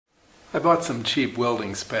I bought some cheap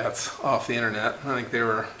welding spats off the internet. I think they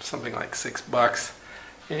were something like $6.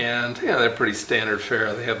 And yeah, they're pretty standard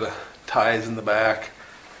fare. They have the ties in the back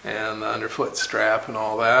and the underfoot strap and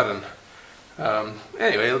all that. And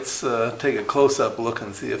anyway, let's take a close-up look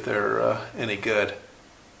and see if they're any good.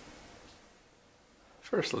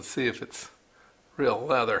 First, let's see if it's real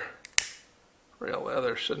leather. Real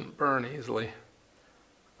leather shouldn't burn easily.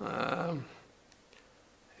 If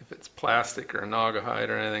it's plastic or naugahyde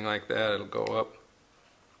or anything like that, it'll go up.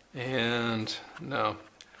 And no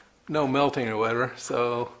melting or whatever,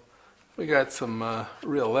 so we got some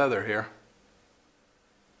real leather here.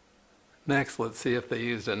 Next, let's see if they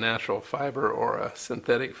used a natural fiber or a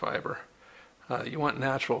synthetic fiber. You want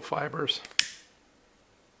natural fibers.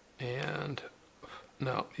 And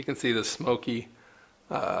no, you can see the smoky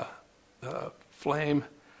flame.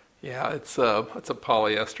 Yeah, it's a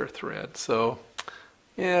polyester thread, so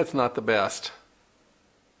yeah, it's not the best.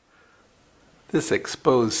 This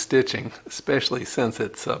exposed stitching, especially since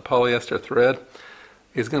it's a polyester thread,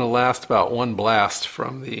 is going to last about one blast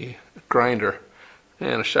from the grinder,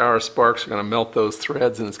 and a shower of sparks are going to melt those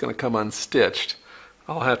threads and it's going to come unstitched.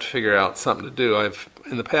 I'll have to figure out something to do.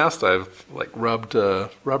 In the past I've like rubbed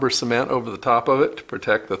rubber cement over the top of it to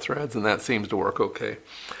protect the threads, and that seems to work okay.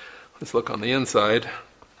 Let's look on the inside.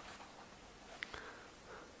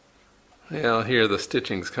 Yeah, here the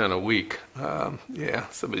stitching's kind of weak. Yeah,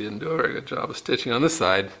 somebody didn't do a very good job of stitching. On this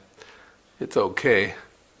side, it's okay.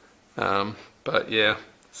 But yeah,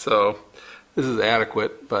 so this is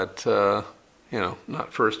adequate, but you know,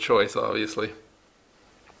 not first choice, obviously.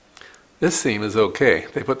 This seam is okay.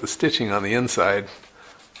 They put the stitching on the inside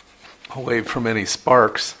away from any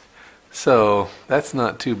sparks, so that's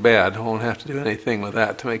not too bad. I won't have to do anything with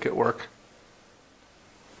that to make it work.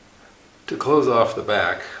 To close off the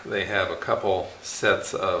back, they have a couple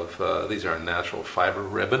sets of, these are natural fiber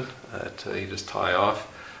ribbon that you just tie off.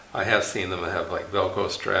 I have seen them that have like Velcro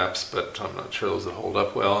straps, but I'm not sure those will hold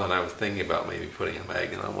up well, and I was thinking about maybe putting a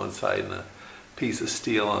magnet on one side and a piece of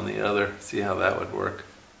steel on the other, see how that would work.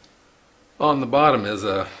 On the bottom is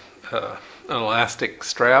an elastic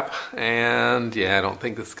strap, and yeah, I don't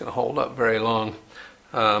think this is going to hold up very long.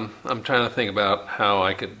 I'm trying to think about how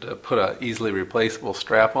I could put an easily replaceable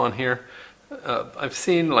strap on here. I've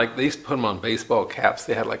seen, like, they used to put them on baseball caps.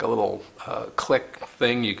 They had like a little click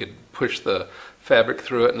thing. You could push the fabric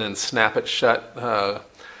through it and then snap it shut.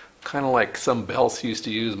 Kind of like some belts used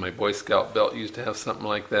to use. My Boy Scout belt used to have something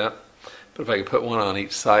like that. But if I could put one on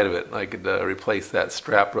each side of it, I could replace that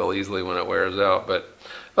strap real easily when it wears out. But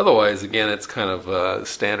otherwise, again, it's kind of a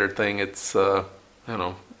standard thing. It's, I don't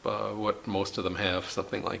know, what most of them have,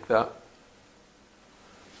 something like that.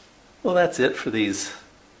 Well, that's it for these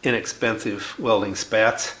inexpensive welding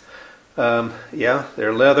spats. Yeah,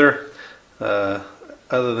 they're leather.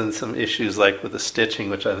 Other than some issues like with the stitching,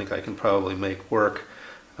 which I think I can probably make work,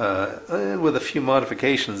 and with a few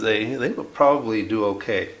modifications, they will probably do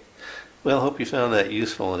okay. Well, hope you found that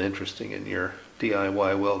useful and interesting in your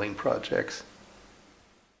DIY welding projects.